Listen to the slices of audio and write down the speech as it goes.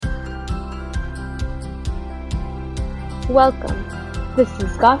Welcome. This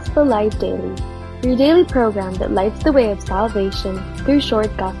is Gospel Light Daily, your daily program that lights the way of salvation through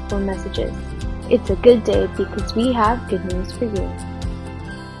short gospel messages. It's a good day because we have good news for you.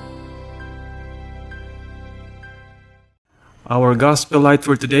 Our Gospel Light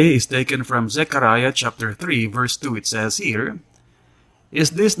for today is taken from Zechariah chapter 3 verse 2. It says here,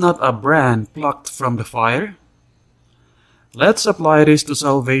 "Is this not a brand plucked from the fire?" Let's apply this to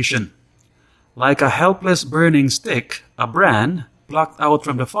salvation. Like a helpless burning stick, a brand plucked out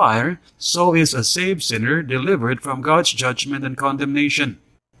from the fire, so is a saved sinner delivered from God's judgment and condemnation.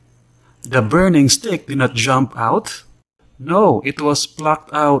 The burning stick did not jump out. No, it was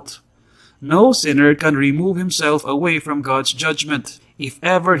plucked out. No sinner can remove himself away from God's judgment. If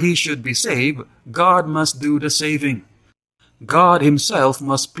ever he should be saved, God must do the saving. God himself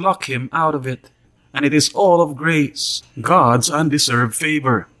must pluck him out of it. And it is all of grace, God's undeserved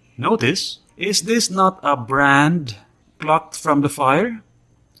favor. Notice, is this not a brand plucked from the fire?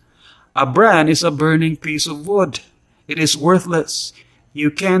 A brand is a burning piece of wood. It is worthless.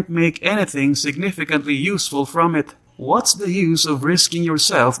 You can't make anything significantly useful from it. What's the use of risking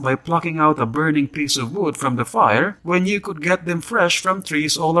yourself by plucking out a burning piece of wood from the fire when you could get them fresh from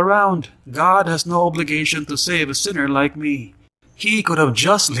trees all around? God has no obligation to save a sinner like me. He could have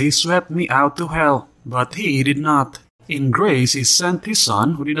justly swept me out to hell, but he did not. In grace, he sent his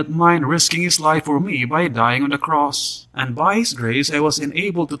Son, who did not mind risking his life for me by dying on the cross. And by his grace, I was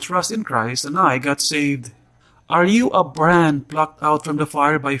enabled to trust in Christ, and I got saved. Are you a brand plucked out from the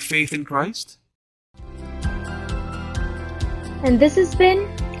fire by faith in Christ? And this has been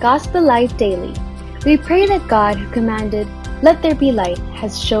Gospel Light Daily. We pray that God who commanded, "Let there be light,"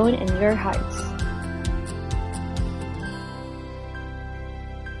 has shone in your hearts.